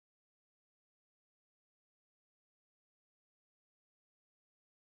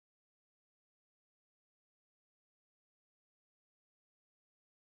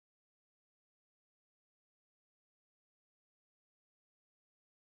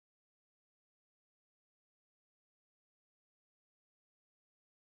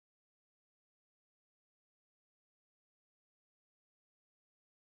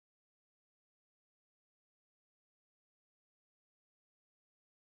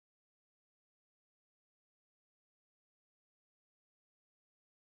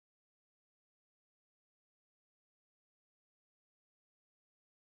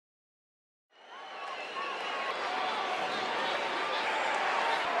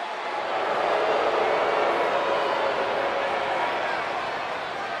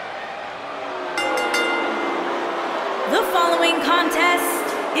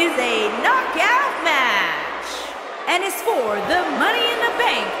is a knockout match and is for the Money in the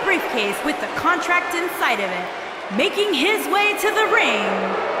Bank briefcase with the contract inside of it. Making his way to the ring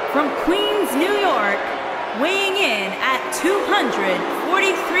from Queens, New York, weighing in at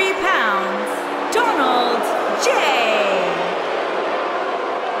 243 pounds, Donald J.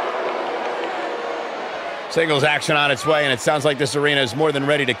 Singles action on its way, and it sounds like this arena is more than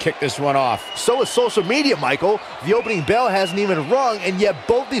ready to kick this one off. So is social media, Michael. The opening bell hasn't even rung, and yet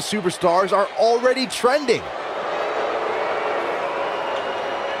both these superstars are already trending.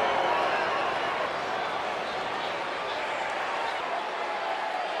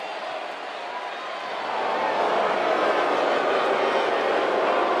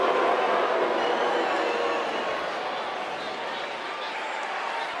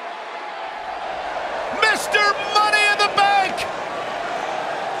 Mr. Money in the Bank!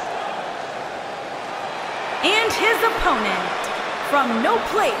 And his opponent, from no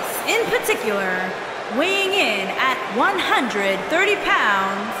place in particular, weighing in at 130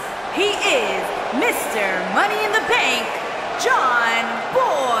 pounds, he is Mr. Money in the Bank, John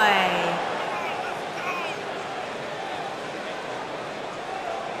Boyle.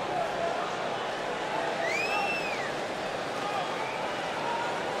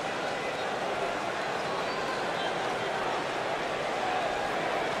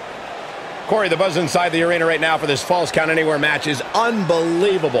 Corey, the buzz inside the arena right now for this Falls Count Anywhere match is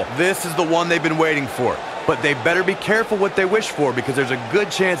unbelievable. This is the one they've been waiting for. But they better be careful what they wish for, because there's a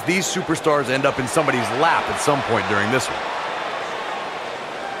good chance these superstars end up in somebody's lap at some point during this one.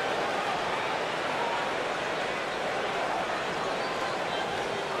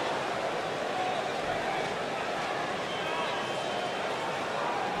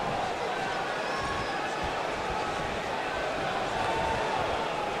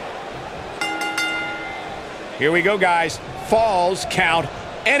 Here we go, guys. Falls Count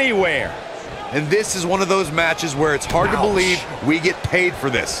Anywhere. And this is one of those matches where it's hard to believe we get paid for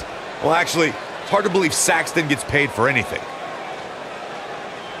this. Well, actually, it's hard to believe Saxton gets paid for anything.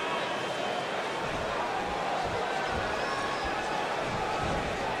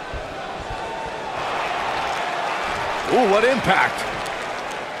 Ooh, what impact.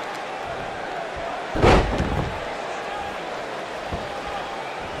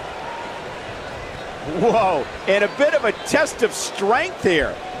 Whoa, and a bit of a test of strength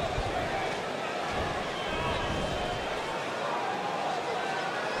here.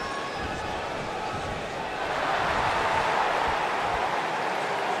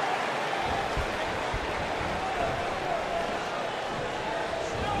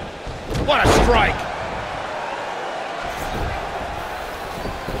 What a strike.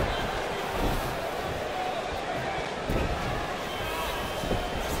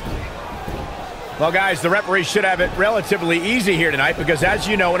 Well, guys, the referee should have it relatively easy here tonight because, as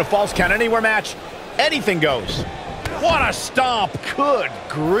you know, in a Falls Count Anywhere match, anything goes. What a stomp. Good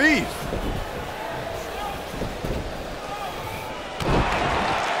grief.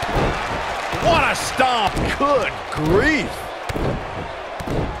 What a stomp. Good grief.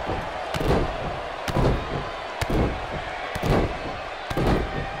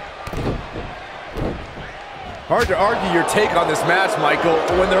 Hard to argue your take on this match, Michael.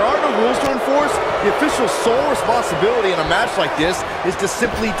 When there are no rules to enforce, the official's sole responsibility in a match like this is to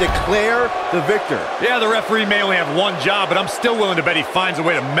simply declare the victor. Yeah, the referee may only have one job, but I'm still willing to bet he finds a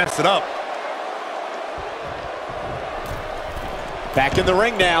way to mess it up. Back in the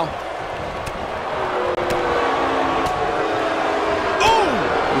ring now.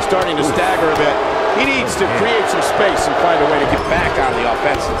 He's starting to stagger a bit. He needs to create some space and find a way to get back on the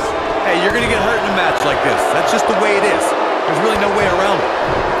offenses. Hey, you're going to get hurt in a match like this. That's just the way it is. There's really no way around it.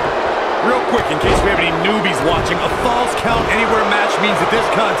 Real quick, in case we have any newbies watching, a Falls Count Anywhere match means that this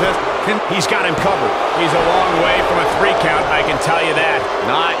contest can... He's got him covered. He's a long way from a 3 count, I can tell you that.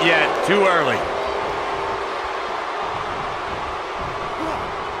 Not yet. Too early.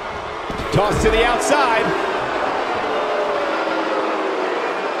 Toss to the outside.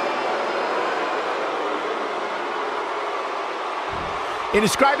 In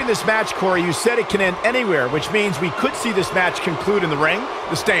describing this match, Corey, you said it can end anywhere, which means we could see this match conclude in the ring,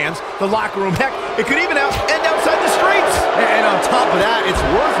 the stands, the locker room. Heck, it could even end outside the streets. And on top of that, it's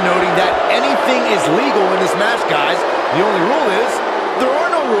worth noting that anything is legal in this match, guys. The only rule is there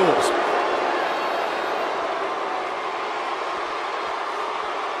are no rules.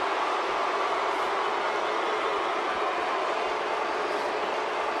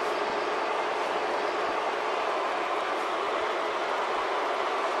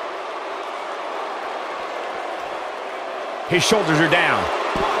 His shoulders are down.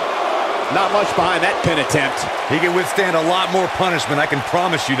 Not much behind that pin attempt. He can withstand a lot more punishment, I can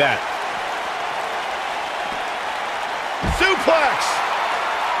promise you that. Suplex!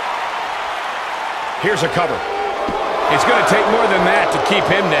 Here's a cover. It's going to take more than that to keep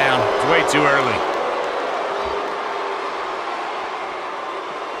him down. It's way too early.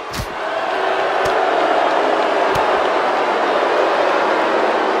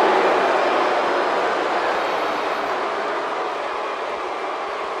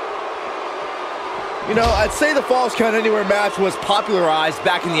 You know, I'd say the Falls Count Anywhere match was popularized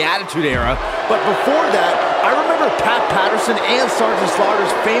back in the Attitude Era, but before that, I remember Pat Patterson and Sergeant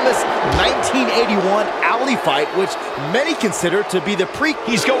Slaughter's famous 1981 alley fight, which many consider to be the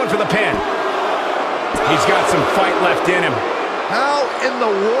He's going for the pin. He's got some fight left in him. How in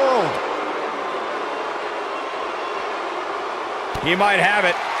the world? He might have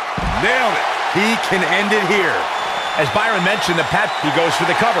it. Nailed it. He can end it here. As Byron mentioned, he goes for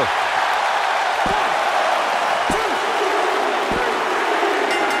the cover.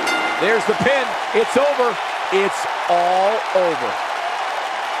 There's the pin. It's over. It's all over.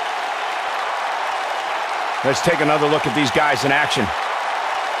 Let's take another look at these guys in action.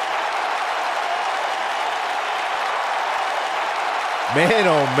 Man,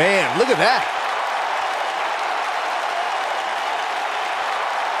 oh man, look at that.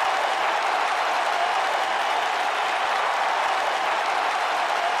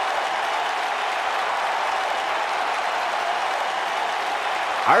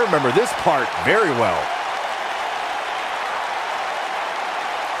 I remember this part very well.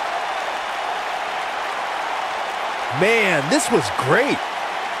 Man, this was great.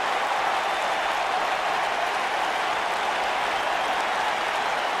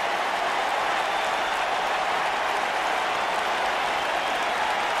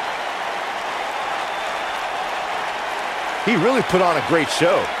 He really put on a great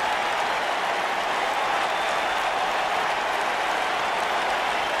show.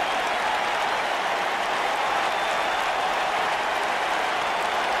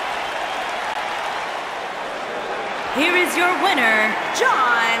 Here is your winner,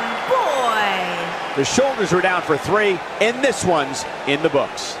 John Boyle. The shoulders were down for 3, and this one's in the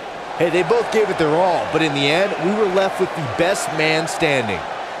books. Hey, they both gave it their all, but in the end, we were left with the best man standing.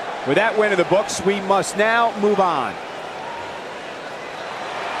 With that win in the books, we must now move on.